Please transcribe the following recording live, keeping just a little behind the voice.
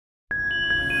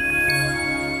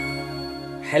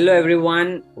Hello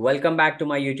everyone, welcome back to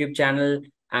my YouTube channel,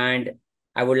 and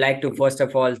I would like to first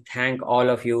of all thank all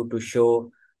of you to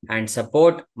show and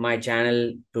support my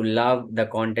channel, to love the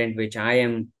content which I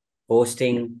am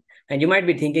posting. And you might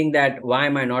be thinking that why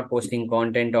am I not posting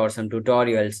content or some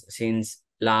tutorials since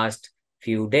last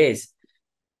few days?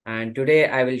 And today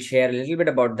I will share a little bit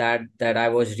about that I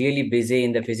was really busy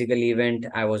in the physical event.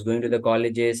 I was going to the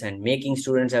colleges and making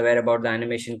students aware about the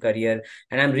animation career.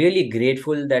 And I'm really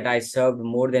grateful that I served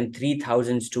more than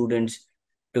 3,000 students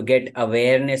to get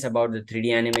awareness about the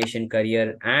 3D animation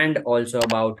career and also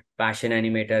about Passion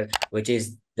Animator, which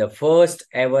is the first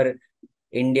ever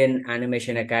Indian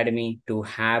Animation Academy to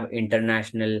have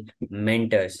international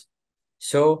mentors.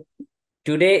 So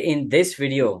today in this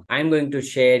video, I'm going to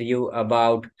share you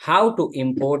about how to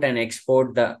import and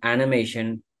export the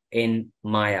animation in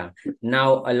Maya.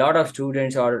 Now, a lot of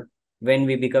students, or when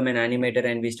we become an animator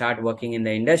and we start working in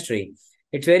the industry,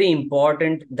 it's very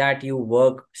important that you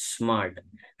work smart.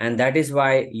 And that is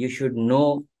why you should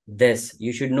know this.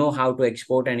 You should know how to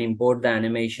export and import the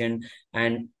animation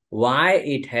and why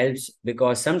it helps,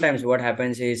 because sometimes what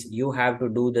happens is you have to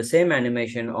do the same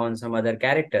animation on some other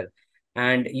character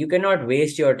and you cannot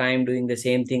waste your time doing the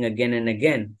same thing again and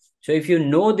again. So if you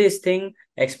know this thing,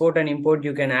 export and import,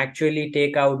 you can actually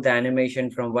take out the animation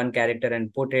from one character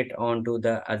and put it onto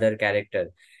the other character.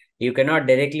 You cannot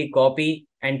directly copy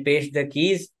and paste the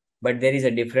keys, but there is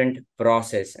a different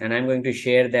process, and I'm going to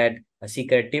share that a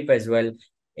secret tip as well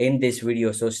in this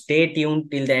video. So stay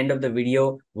tuned till the end of the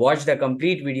video, watch the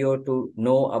complete video to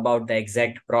know about the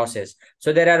exact process.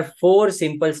 So there are 4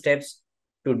 simple steps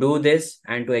to do this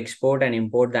and to export and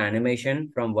import the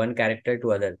animation from one character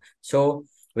to other. So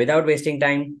without wasting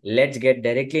time, let's get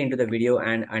directly into the video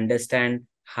and understand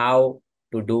how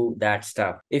to do that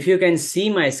stuff. If you can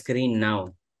see my screen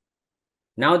now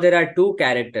there are 2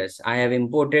 characters I have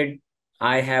imported.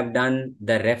 I have done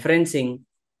the referencing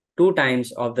 2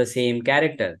 times of the same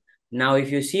character. Now,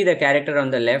 if you see the character on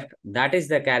the left, that is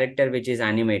the character which is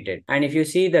animated. And if you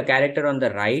see the character on the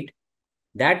right,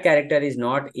 that character is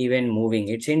not even moving.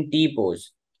 It's in T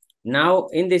pose. Now,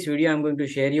 in this video, I'm going to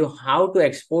share you how to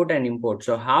export and import.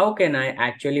 So how can I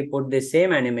actually put the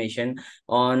same animation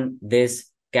on this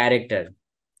character?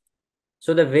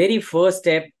 So the very first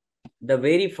step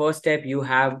you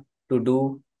have to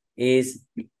do is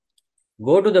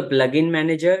go to the plugin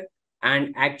manager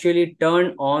and actually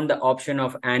turn on the option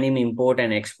of anim import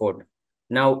and export.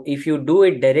 Now, if you do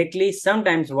it directly,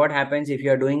 sometimes what happens if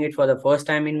you are doing it for the first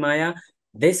time in Maya,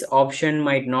 this option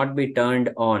might not be turned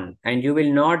on and you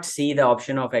will not see the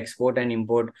option of export and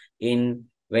import in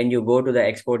when you go to the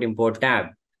export import tab.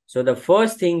 So the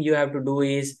first thing you have to do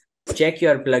is check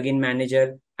your plugin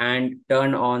manager and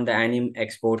turn on the anim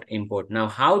export import. Now,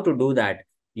 how to do that?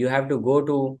 You have to go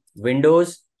to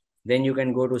Windows, then you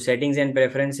can go to settings and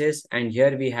preferences, and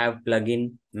here we have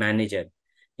plugin manager.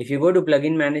 If you go to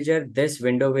plugin manager, this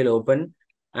window will open,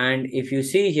 and if you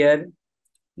see here,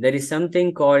 there is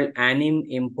something called anim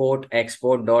import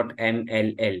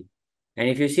export.mll. And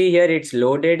if you see here, it's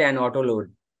loaded and auto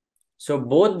load. So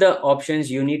both the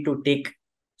options you need to tick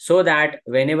so that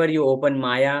whenever you open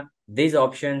Maya, these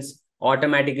options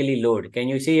automatically load. Can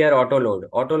you see here auto load?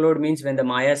 Auto load means when the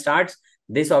Maya starts,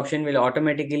 this option will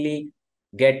automatically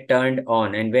get turned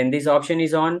on. And when this option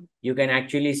is on, you can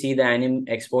actually see the anim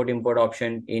export import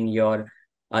option in your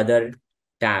other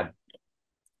tab.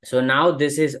 So now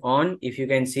this is on. If you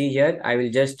can see here, I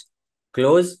will just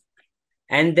close.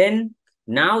 And then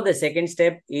now the second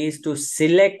step is to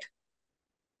select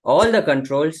all the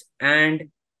controls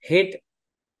and hit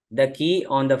the key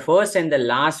on the first and the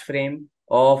last frame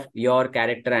of your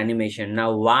character animation.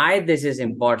 Now, why this is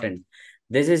important?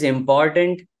 This is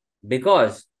important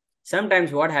because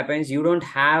sometimes what happens, you don't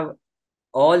have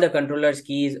all the controller's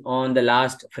keys on the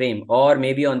last frame or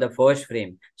maybe on the first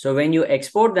frame. So when you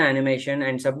export the animation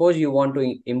and suppose you want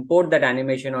to import that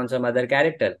animation on some other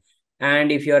character,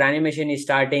 and if your animation is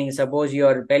starting, suppose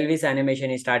your pelvis animation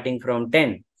is starting from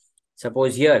 10,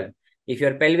 suppose here, if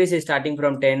your pelvis is starting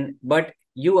from 10, but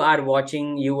you are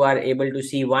watching, you are able to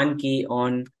see one key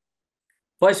on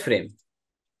first frame.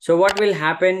 So what will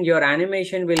happen? Your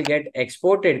animation will get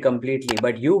exported completely,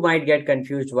 but you might get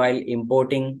confused while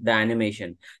importing the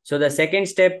animation. So the second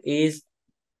step is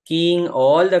keying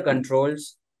all the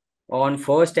controls on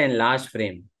first and last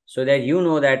frame so that you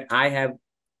know that I have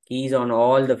keys on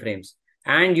all the frames.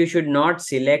 And you should not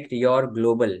select your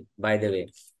global, by the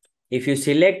way. If you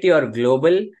select your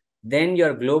global, then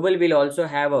your global will also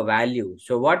have a value.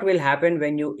 So what will happen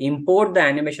when you import the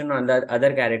animation on the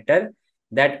other character?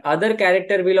 That other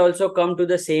character will also come to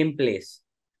the same place.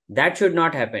 That should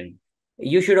not happen.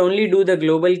 you should only do the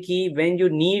global key when you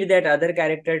need that other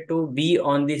character to be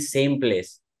on the same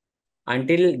place.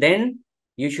 Until then,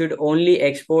 you should only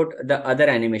export the other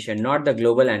animation, not the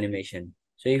global animation.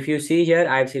 So if you see here,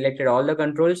 I've selected all the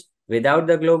controls without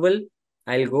the global.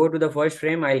 I'll go to the first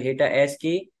frame. I'll hit a S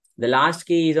key. The last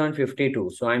key is on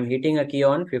 52. So I'm hitting a key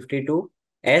on 52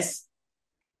 S.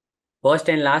 First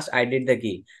and last, I did the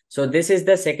key. So this is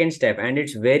the second step, and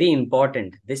it's very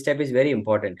important. This step is very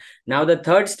important. Now the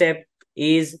third step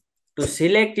is to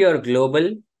select your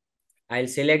global. I'll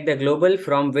select the global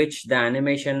from which the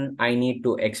animation I need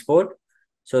to export.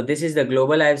 So this is the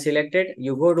global I've selected.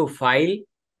 You go to File,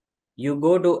 you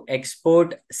go to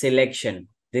Export Selection.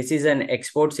 This is an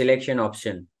export selection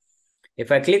option.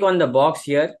 If I click on the box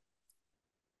here,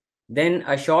 then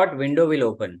a short window will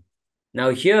open. Now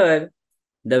here,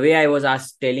 the way I was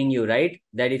telling you, right,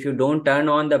 that if you don't turn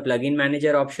on the plugin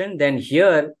manager option, then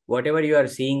here, whatever you are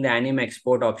seeing, the anim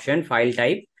export option, file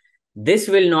type, this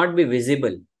will not be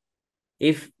visible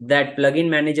if that plugin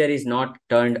manager is not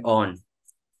turned on.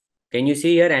 Can you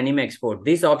see here, anim export?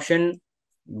 This option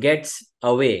gets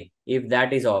away if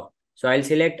that is off. So I'll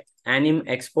select anim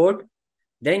export.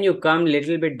 Then you come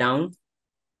little bit down.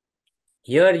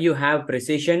 Here you have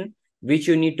precision, which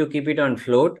you need to keep it on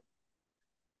float.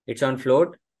 It's on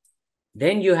float.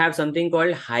 Then you have something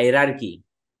called hierarchy.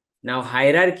 Now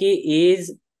hierarchy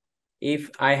is,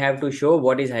 if I have to show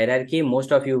what is hierarchy,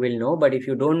 most of you will know, but if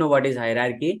you don't know what is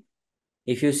hierarchy,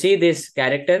 if you see this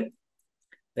character,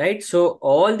 right? So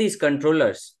all these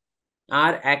controllers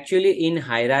are actually in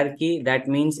hierarchy. That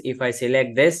means if I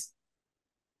select this,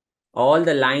 all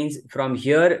the lines from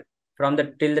here, from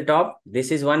the till the top,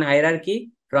 this is one hierarchy.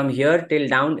 From here till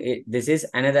down, this is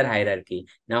another hierarchy.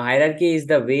 Now hierarchy is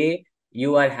the way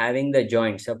you are having the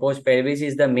joints. Suppose pelvis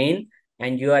is the main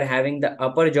and you are having the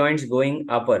upper joints going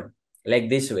upper like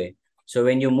this way. So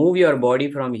when you move your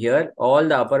body from here, all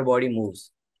the upper body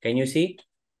moves. Can you see?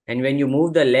 And when you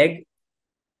move the leg,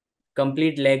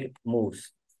 complete leg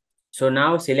moves. So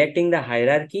now selecting the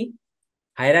hierarchy,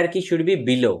 hierarchy should be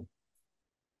below.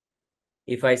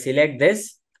 If I select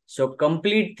this, so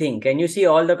complete thing, can you see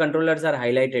all the controllers are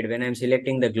highlighted when I'm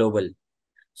selecting the global?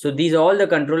 So these all the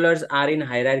controllers are in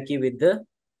hierarchy with the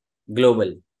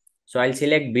global. So I'll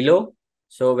select below.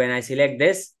 So when I select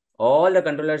this, all the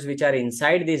controllers which are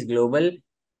inside this global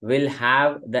will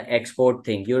have the export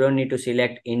thing. You don't need to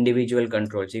select individual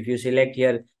controls. If you select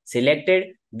here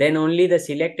selected, then only the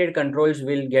selected controls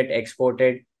will get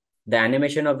exported. The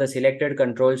animation of the selected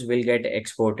controls will get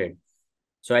exported.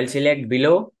 So I'll select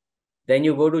below. Then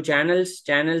you go to channels.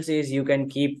 Channels is you can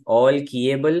keep all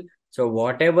keyable. So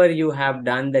whatever you have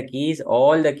done the keys,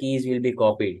 all the keys will be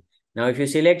copied. Now, if you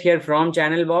select here from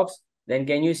channel box, then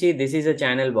can you see this is a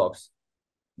channel box?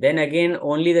 Then again,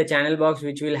 only the channel box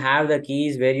which will have the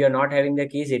keys, where you're not having the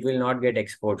keys, it will not get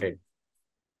exported.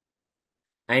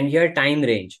 And here time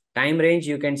range. Time range,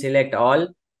 you can select all.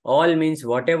 All means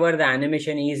whatever the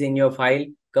animation is in your file,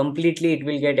 completely it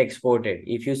will get exported.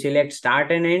 If you select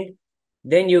start and end,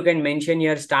 then you can mention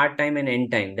your start time and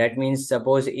end time. That means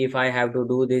suppose if I have to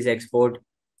do this export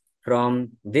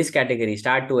from this category,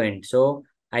 start to end. So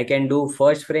I can do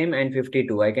first frame and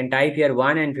 52. I can type here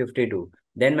 1 and 52.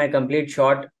 Then my complete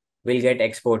shot will get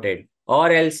exported.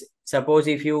 Or else, suppose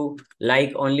if you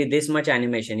like only this much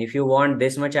animation, if you want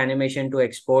this much animation to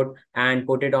export and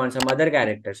put it on some other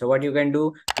character. So what you can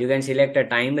do, you can select a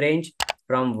time range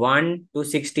from 1 to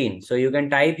 16. So you can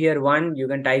type here 1, you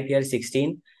can type here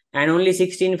 16, and only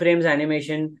 16 frames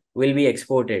animation will be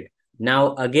exported.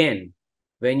 Now again,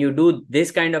 when you do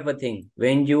this kind of a thing,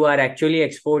 when you are actually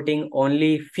exporting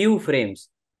only few frames,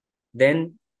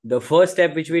 then the first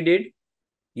step which we did,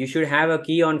 you should have a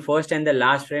key on first and the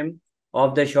last frame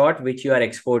of the shot which you are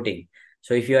exporting.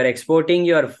 So if you are exporting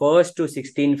your first to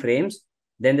 16 frames,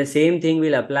 then the same thing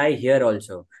will apply here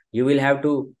also. You will have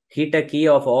to hit a key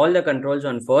of all the controls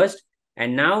on first.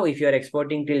 And now if you are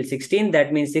exporting till 16,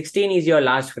 that means 16 is your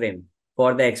last frame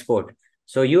for the export.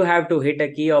 So you have to hit a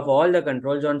key of all the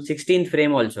controls on 16th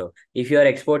frame also, if you are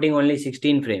exporting only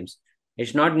 16 frames.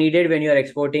 It's not needed when you are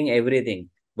exporting everything.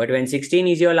 But when 16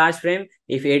 is your last frame,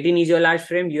 if 18 is your last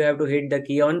frame, you have to hit the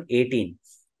key on 18.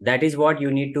 That is what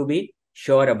you need to be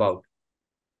sure about.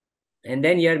 And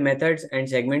then here methods and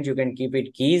segments, you can keep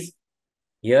it keys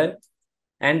here.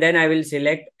 And then I will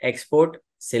select export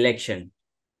selection.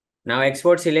 Now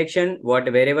export selection,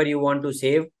 wherever you want to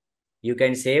save, you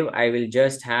can save. I will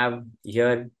just have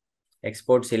here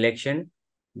export selection.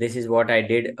 This is what I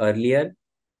did earlier.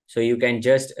 So you can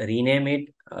just rename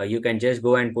it. You can just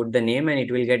go and put the name and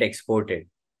it will get exported.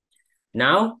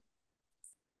 Now,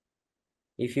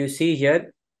 if you see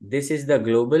here, this is the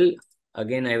global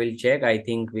again, I will check. I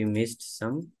think we missed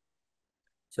some.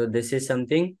 So this is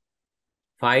something.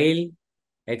 File,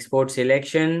 export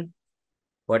selection.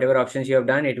 Whatever options you have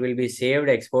done, it will be saved,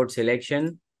 export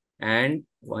selection. And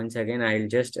once again, I'll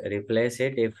just replace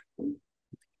it.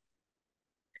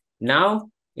 Now,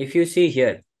 if you see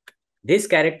here, this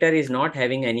character is not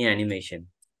having any animation.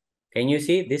 Can you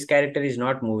see? This character is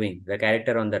not moving, the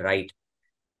character on the right.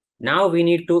 Now we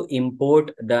need to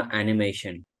import the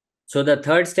animation. So the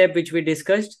third step which we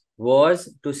discussed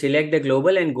was to select the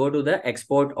global and go to the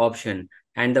export option.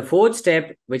 And the fourth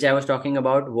step which I was talking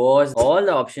about was all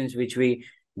the options which we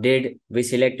did. We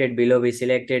selected below, we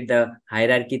selected the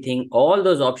hierarchy thing. All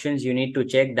those options you need to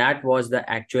check. That was the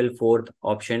actual fourth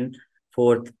option,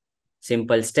 fourth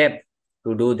simple step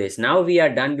to do this. Now we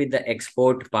are done with the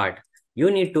export part.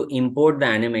 You need to import the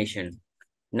animation.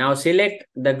 Now select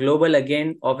the global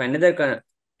again of another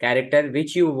character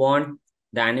which you want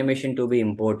the animation to be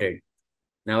imported.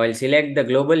 Now I'll select the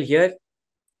global here,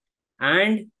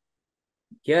 and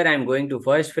here I'm going to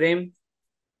first frame.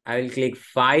 I will click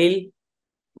file,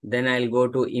 then I'll go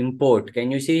to import.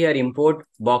 Can you see here import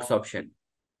box option?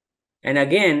 And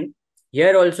again,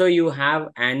 here also you have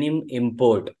anim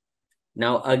import.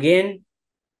 Now again,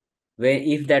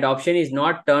 if that option is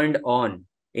not turned on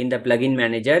in the plugin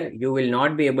manager, you will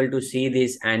not be able to see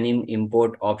this anim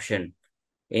import option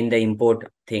in the import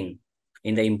thing,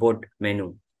 in the import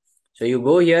menu. So you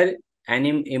go here,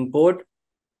 anim import,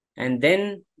 and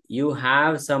then you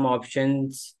have some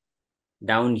options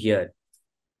down here,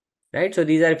 right? So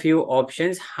these are few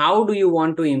options. How do you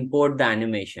want to import the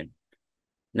animation?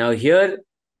 Now here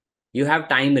you have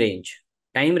time range.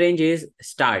 Time range is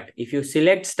start. If you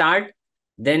select start,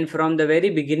 then from the very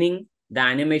beginning, the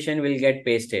animation will get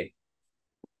pasted.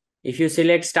 If you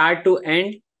select start to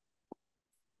end,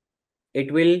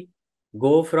 it will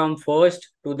go from first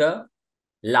to the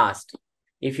last.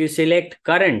 If you select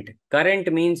current,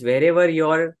 current means wherever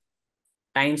your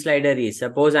time slider is.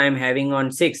 Suppose I am having on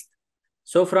 6th.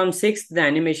 So from 6th, the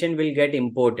animation will get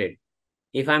imported.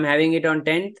 If I'm having it on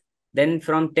 10th, then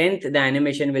from 10th, the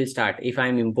animation will start if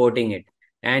I'm importing it.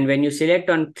 And when you select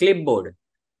on clipboard,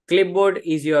 clipboard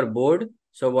is your board.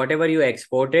 So whatever you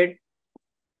exported,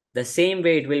 the same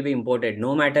way it will be imported.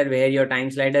 No matter where your time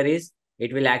slider is,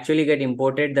 it will actually get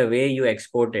imported the way you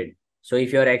exported. So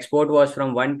if your export was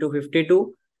from 1 to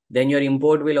 52, then your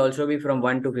import will also be from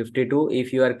 1 to 52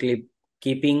 if you are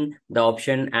keeping the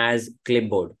option as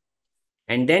clipboard.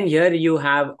 And then here you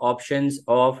have options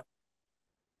of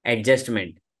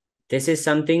adjustment. This is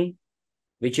something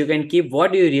which you can keep.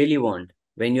 What do you really want?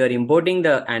 When you are importing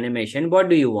the animation, what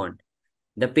do you want?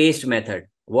 The paste method.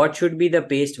 What should be the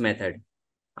paste method?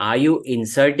 Are you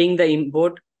inserting the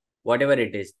import? Whatever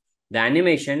it is. The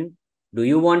animation, do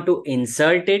you want to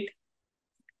insert it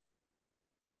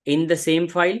in the same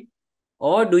file?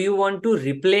 Or do you want to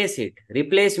replace it?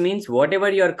 Replace means whatever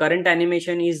your current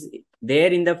animation is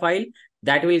there in the file,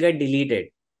 that will get deleted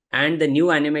and the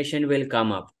new animation will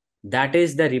come up. That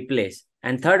is the replace.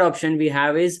 And third option we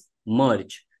have is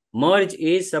merge. Merge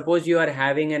is, suppose you are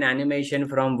having an animation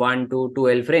from 1 to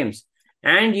 12 frames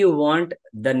and you want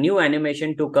the new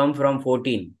animation to come from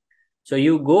 14. So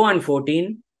you go on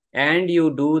 14 and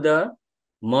you do the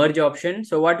merge option.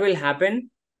 So what will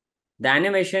happen? The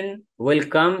animation will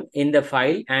come in the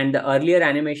file and the earlier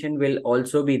animation will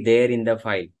also be there in the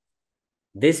file.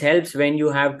 This helps when you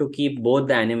have to keep both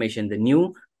the animation, the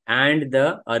new and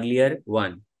the earlier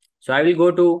one. So I will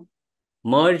go to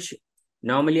merge.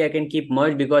 Normally I can keep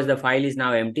merge because the file is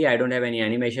now empty. I don't have any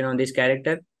animation on this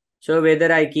character. So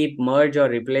whether I keep merge or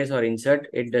replace or insert,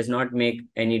 it does not make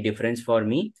any difference for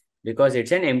me because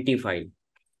it's an empty file.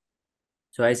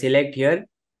 So I select here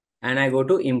and I go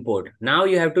to import. Now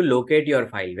you have to locate your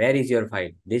file. Where is your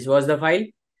file? This was the file.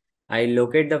 I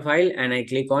locate the file and I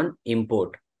click on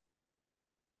import.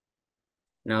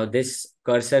 Now this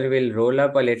cursor will roll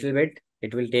up a little bit.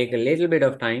 It will take a little bit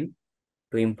of time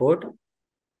to import.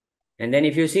 And then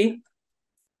if you see,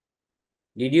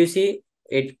 did you see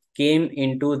it came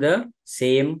into the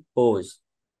same pose?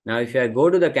 Now if I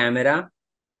go to the camera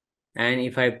and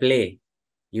if I play,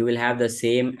 you will have the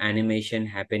same animation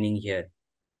happening here.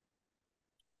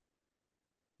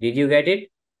 Did you get it?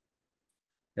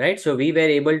 Right? So we were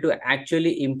able to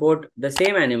actually import the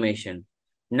same animation.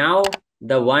 Now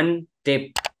the one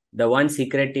tip, the one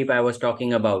secret tip I was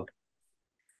talking about.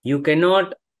 You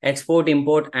cannot export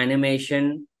import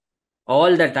animation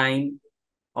all the time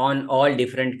on all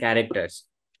different characters.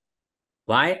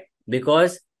 Why?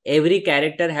 Because every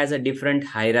character has a different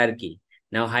hierarchy.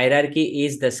 Now hierarchy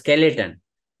is the skeleton.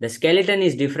 The skeleton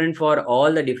is different for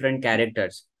all the different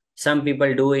characters. Some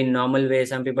people do in normal way,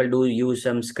 some people do use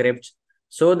some scripts.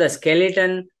 So the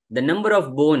skeleton, the number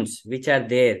of bones which are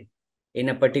there in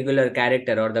a particular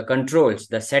character, or the controls,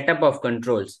 the setup of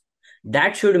controls,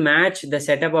 that should match the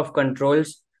setup of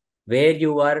controls where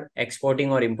you are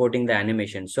exporting or importing the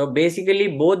animation. So basically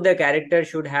both the characters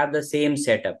should have the same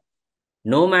setup.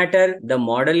 No matter the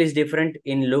model is different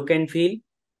in look and feel,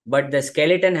 but the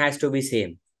skeleton has to be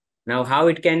same. Now how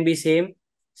it can be same?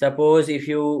 Suppose if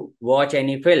you watch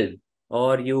any film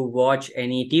or you watch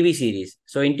any TV series.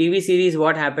 So in TV series,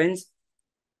 what happens?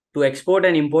 To export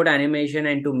and import animation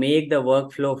and to make the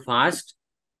workflow fast,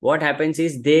 what happens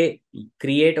is they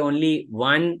create only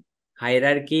one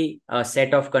hierarchy, a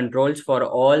set of controls for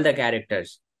all the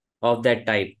characters of that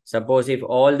type. Suppose if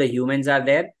all the humans are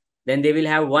there, then they will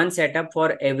have one setup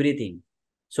for everything.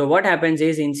 So what happens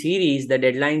is in series, the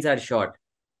deadlines are short.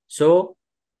 So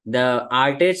the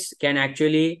artists can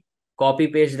actually copy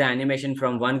paste the animation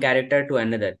from one character to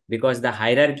another because the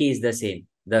hierarchy is the same.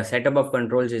 The setup of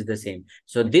controls is the same.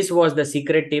 So this was the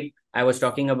secret tip I was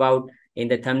talking about in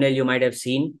the thumbnail you might have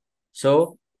seen.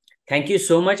 So thank you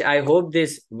so much. I hope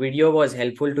this video was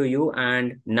helpful to you,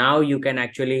 and now you can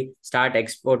actually start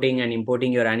exporting and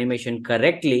importing your animation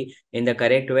correctly in the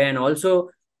correct way. And also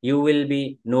you will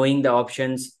be knowing the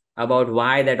options about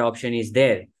why that option is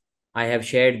there. I have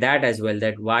shared that as well,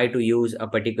 that why to use a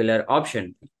particular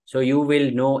option. So you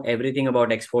will know everything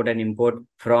about export and import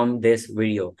from this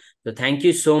video. So thank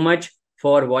you so much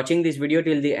for watching this video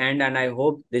till the end, and I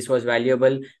hope this was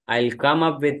valuable. I'll come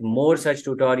up with more such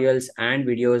tutorials and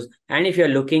videos. And if you're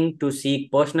looking to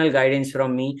seek personal guidance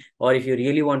from me, or if you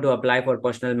really want to apply for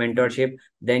personal mentorship,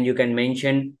 then you can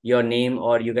mention your name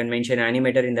or you can mention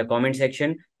Animator in the comment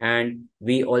section. And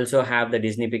we also have the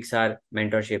Disney Pixar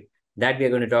mentorship that we are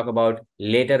going to talk about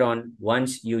later on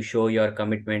once you show your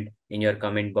commitment in your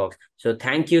comment box. So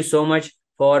thank you so much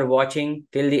for watching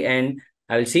till the end.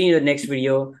 I will see you in the next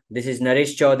video. This is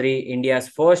Naresh Chaudhary, India's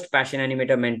first passion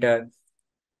animator mentor.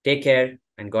 Take care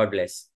and God bless.